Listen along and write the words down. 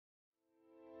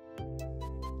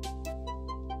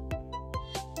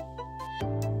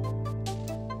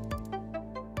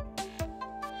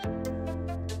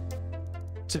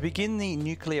To begin the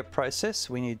nuclear process,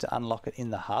 we need to unlock it in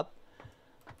the hub.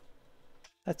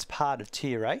 That's part of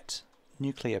Tier 8,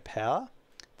 nuclear power.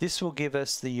 This will give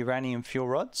us the uranium fuel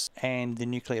rods and the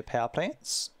nuclear power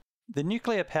plants. The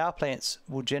nuclear power plants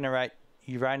will generate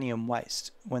uranium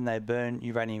waste when they burn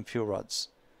uranium fuel rods.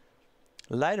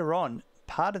 Later on,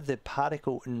 part of the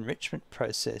particle enrichment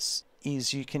process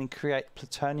is you can create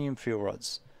plutonium fuel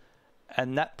rods.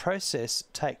 And that process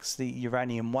takes the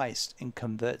uranium waste and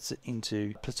converts it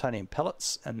into plutonium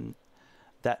pellets, and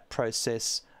that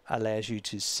process allows you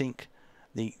to sink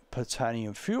the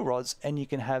plutonium fuel rods and you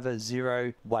can have a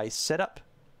zero waste setup.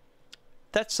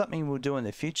 That's something we'll do in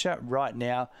the future. Right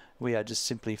now we are just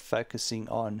simply focusing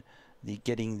on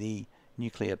getting the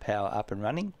nuclear power up and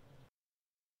running.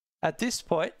 At this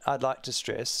point, I'd like to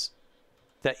stress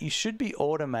that you should be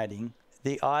automating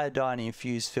the iodine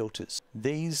infused filters.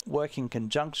 These work in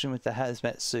conjunction with the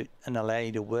hazmat suit and allow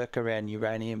you to work around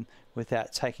uranium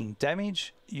without taking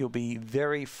damage. You'll be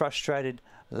very frustrated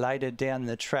later down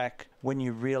the track when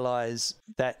you realize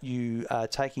that you are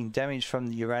taking damage from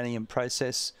the uranium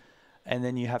process, and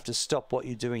then you have to stop what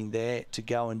you're doing there to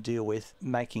go and deal with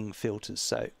making filters.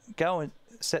 So go and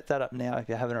set that up now if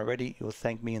you haven't already. You'll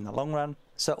thank me in the long run.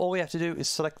 So all we have to do is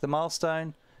select the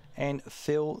milestone and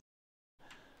fill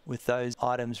with those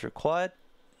items required.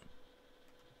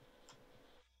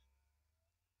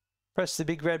 Press the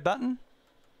big red button.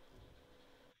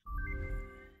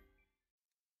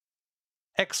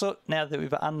 Excellent. Now that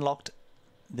we've unlocked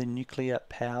the nuclear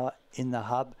power in the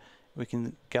hub, we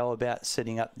can go about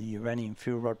setting up the uranium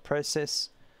fuel rod process.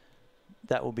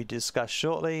 That will be discussed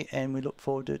shortly, and we look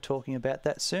forward to talking about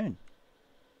that soon.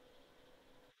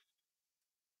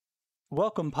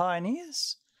 Welcome,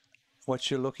 pioneers.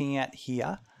 What you're looking at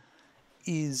here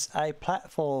is a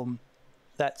platform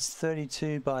that's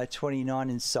 32 by 29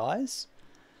 in size,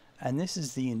 and this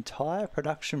is the entire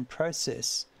production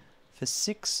process for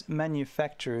 6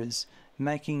 manufacturers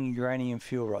making uranium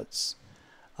fuel rods.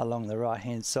 Along the right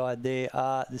hand side there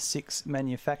are the 6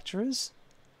 manufacturers.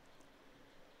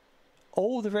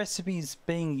 All the recipes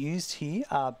being used here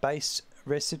are base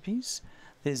recipes.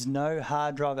 There's no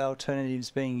hard drive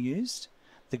alternatives being used.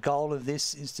 The goal of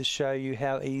this is to show you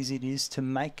how easy it is to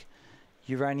make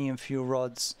uranium fuel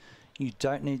rods. You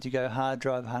don't need to go hard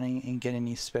drive hunting and get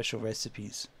any special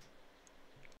recipes.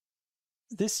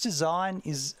 This design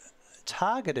is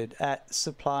targeted at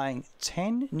supplying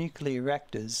 10 nuclear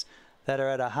reactors that are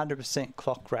at 100%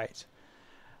 clock rate.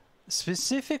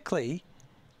 Specifically,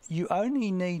 you only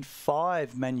need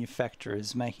 5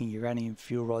 manufacturers making uranium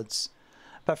fuel rods,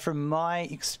 but from my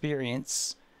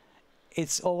experience,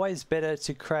 it's always better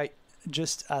to create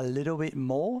just a little bit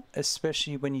more,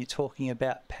 especially when you're talking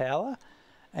about power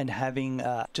and having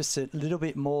just a little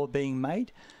bit more being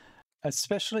made,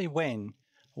 especially when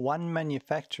one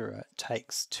manufacturer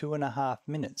takes 2.5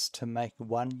 minutes to make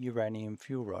one uranium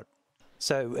fuel rod.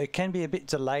 So it can be a bit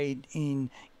delayed in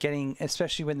getting,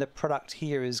 especially when the product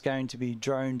here is going to be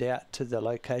droned out to the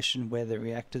location where the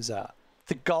reactors are.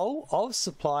 The goal of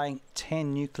supplying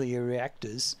 10 nuclear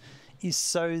reactors is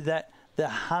so that the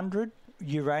 100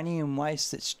 uranium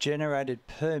waste that's generated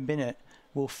per minute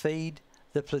will feed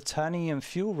the plutonium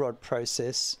fuel rod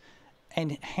process,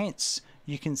 and hence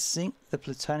you can sink the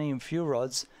plutonium fuel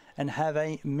rods and have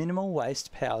a minimal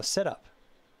waste power setup.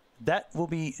 That will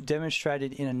be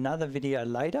demonstrated in another video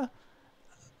later.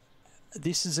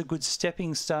 This is a good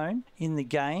stepping stone in the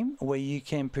game where you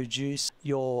can produce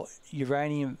your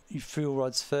uranium fuel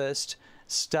rods first,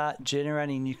 start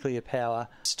generating nuclear power,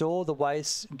 store the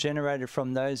waste generated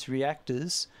from those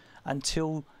reactors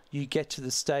until you get to the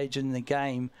stage in the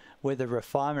game where the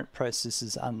refinement process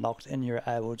is unlocked and you're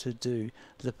able to do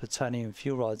the plutonium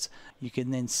fuel rods. You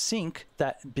can then sink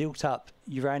that built up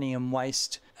uranium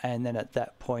waste, and then at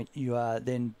that point you are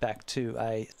then back to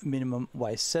a minimum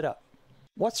waste setup.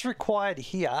 What's required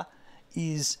here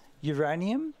is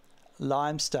uranium,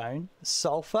 limestone,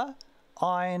 sulfur,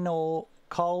 iron ore,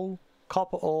 coal,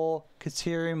 copper ore,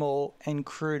 deuterium ore, and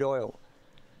crude oil.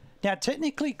 Now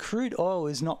technically crude oil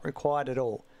is not required at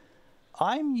all.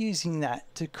 I'm using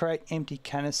that to create empty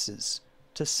canisters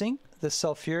to sink the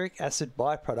sulfuric acid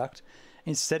byproduct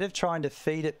instead of trying to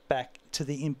feed it back to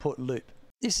the input loop.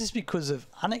 This is because of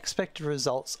unexpected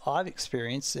results I've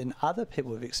experienced and other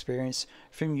people have experienced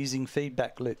from using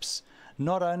feedback loops.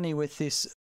 Not only with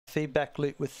this feedback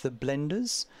loop with the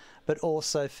blenders, but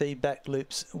also feedback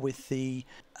loops with the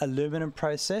aluminum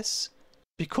process.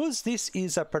 Because this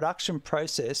is a production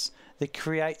process that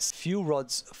creates fuel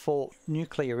rods for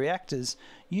nuclear reactors,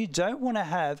 you don't want to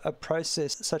have a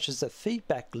process such as a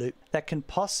feedback loop that can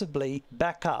possibly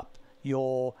back up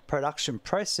your production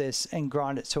process and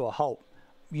grind it to a halt.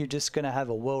 you're just going to have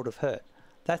a world of hurt.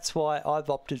 That's why I've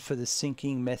opted for the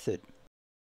sinking method.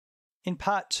 In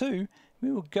part 2,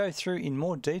 we will go through in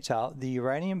more detail the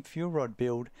uranium fuel rod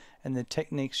build and the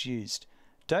techniques used.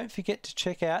 Don't forget to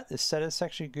check out the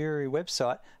Satisfactory Guru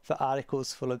website for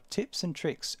articles full of tips and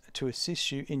tricks to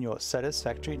assist you in your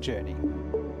satisfactory journey.